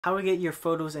How to get your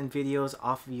photos and videos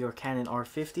off of your Canon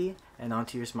R50 and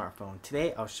onto your smartphone.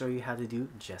 Today I'll show you how to do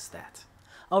just that.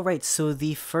 Alright, so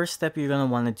the first step you're going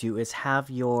to want to do is have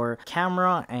your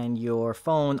camera and your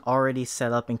phone already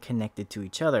set up and connected to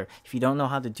each other. If you don't know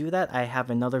how to do that, I have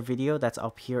another video that's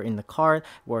up here in the card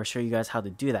where I show you guys how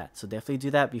to do that. So definitely do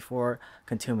that before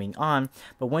continuing on.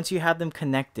 But once you have them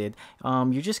connected,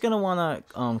 you're just going to want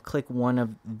to click one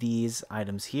of these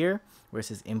items here where it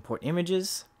says import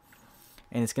images.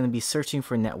 And it's going to be searching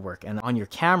for network, and on your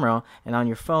camera and on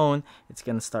your phone it's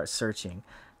going to start searching.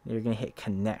 You're going to hit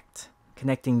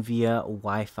connecting via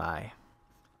Wi-Fi.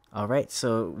 Alright,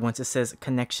 so once it says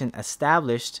connection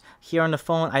established, here on the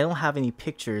phone I don't have any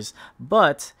pictures,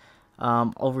 but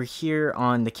over here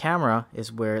on the camera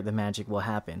is where the magic will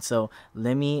happen. So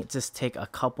let me just take a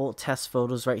couple test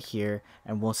photos right here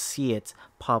and we'll see it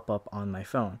pop up on my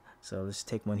phone. So let's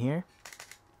take one here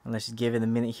and let's just give it a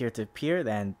minute here to appear.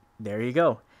 Then there you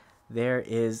go. There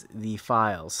is the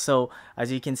files. So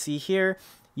as you can see here,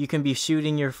 you can be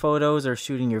shooting your photos or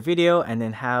shooting your video and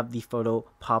then have the photo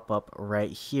pop up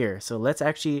right here. So let's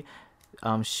actually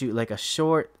shoot like a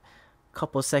short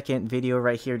couple second video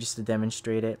right here just to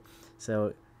demonstrate it.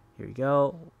 So here we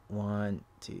go. 1,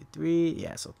 2, 3.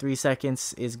 Yeah, so 3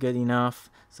 seconds is good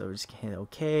enough. So we're just gonna hit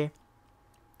OK.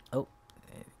 Oh,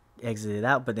 exit it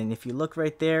out. But then if you look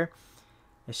right there,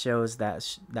 it shows that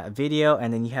video,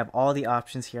 and then you have all the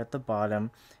options here at the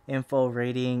bottom: info,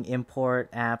 rating,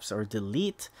 import, apps, or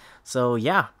delete. So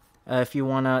yeah, if you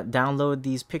want to download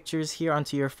these pictures here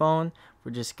onto your phone,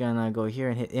 we're just gonna go here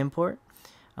and hit import.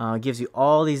 It gives you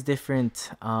all these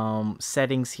different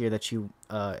settings here that you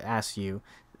ask you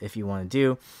if you want to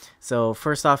do. So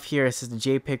first off here, it says the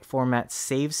JPEG format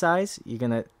save size. You're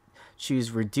gonna choose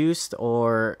reduced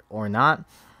or not.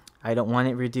 I don't want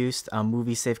it reduced.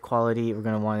 Movie save quality, we're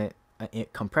going to want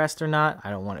it compressed or not. I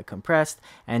don't want it compressed.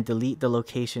 And delete the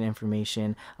location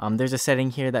information. There's a setting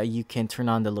here that you can turn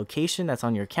on the location that's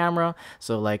on your camera.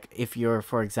 So like if you're,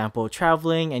 for example,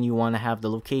 traveling and you want to have the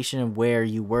location of where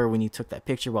you were when you took that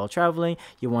picture while traveling,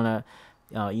 you want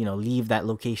to leave that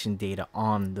location data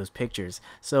on those pictures.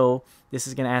 So this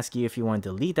is going to ask you if you want to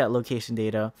delete that location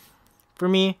data. For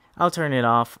me, I'll turn it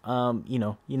off.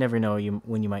 You never know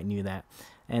when you might need that.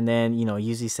 And then,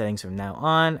 use these settings from now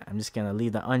on. I'm just going to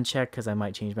leave that unchecked because I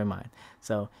might change my mind.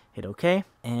 So hit OK.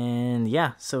 And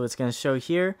yeah, so it's going to show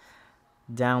here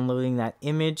downloading that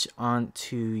image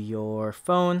onto your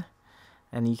phone.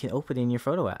 And you can open it in your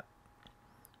photo app.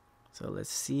 So let's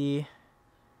see.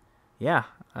 Yeah,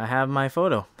 I have my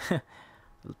photo.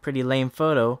 Pretty lame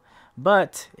photo,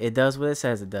 but it does what it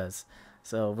says it does.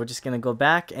 So we're just going to go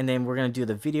back and then we're going to do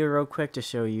the video real quick to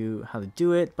show you how to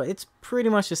do it. But it's pretty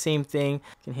much the same thing.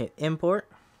 You can hit import.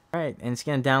 Alright, and it's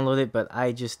going to download it, but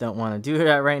I just don't want to do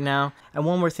that right now. And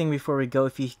one more thing before we go,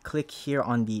 if you click here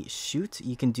on the shoot,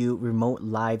 you can do remote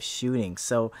live shooting.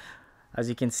 So as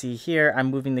you can see here, I'm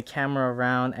moving the camera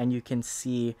around and you can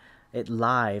see it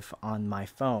live on my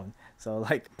phone. So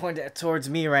like point that towards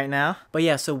me right now. But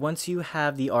yeah, so once you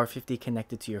have the R50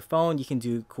 connected to your phone, you can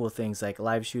do cool things like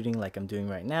live shooting like I'm doing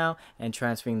right now and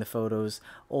transferring the photos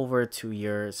over to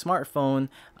your smartphone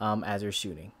as you're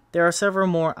shooting. There are several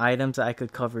more items that I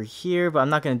could cover here, but I'm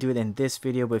not going to do it in this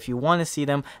video. But if you want to see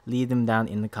them, leave them down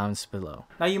in the comments below.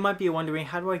 Now you might be wondering,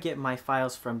 how do I get my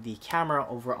files from the camera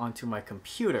over onto my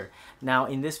computer? Now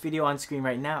in this video on screen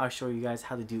right now, I'll show you guys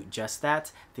how to do just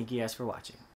that. Thank you guys for watching.